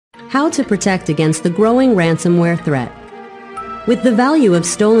How to protect against the growing ransomware threat. With the value of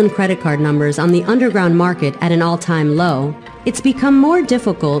stolen credit card numbers on the underground market at an all-time low, it's become more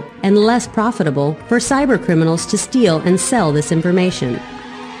difficult and less profitable for cybercriminals to steal and sell this information.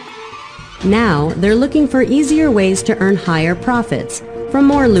 Now, they're looking for easier ways to earn higher profits from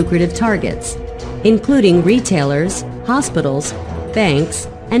more lucrative targets, including retailers, hospitals, banks,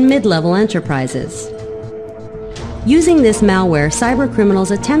 and mid-level enterprises. Using this malware,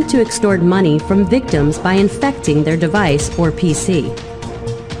 cybercriminals attempt to extort money from victims by infecting their device or PC.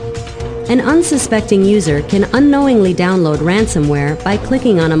 An unsuspecting user can unknowingly download ransomware by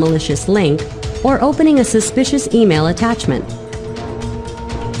clicking on a malicious link or opening a suspicious email attachment.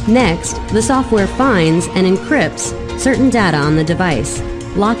 Next, the software finds and encrypts certain data on the device,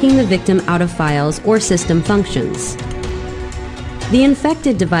 locking the victim out of files or system functions. The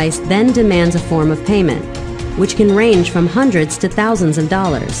infected device then demands a form of payment, which can range from hundreds to thousands of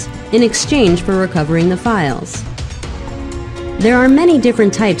dollars, in exchange for recovering the files. There are many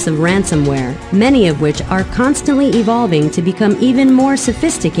different types of ransomware, many of which are constantly evolving to become even more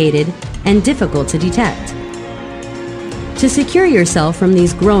sophisticated and difficult to detect. To secure yourself from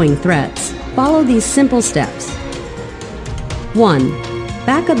these growing threats, follow these simple steps. 1.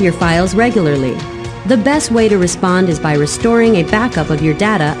 Back up your files regularly. The best way to respond is by restoring a backup of your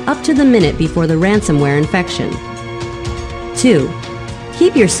data up to the minute before the ransomware infection. 2.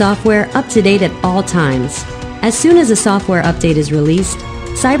 Keep your software up to date at all times. As soon as a software update is released,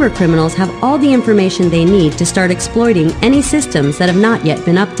 cybercriminals have all the information they need to start exploiting any systems that have not yet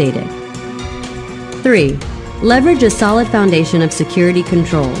been updated. 3. Leverage a solid foundation of security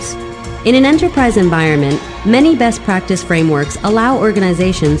controls. In an enterprise environment, many best practice frameworks allow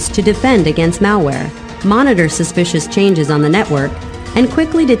organizations to defend against malware, monitor suspicious changes on the network, and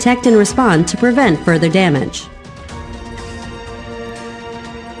quickly detect and respond to prevent further damage.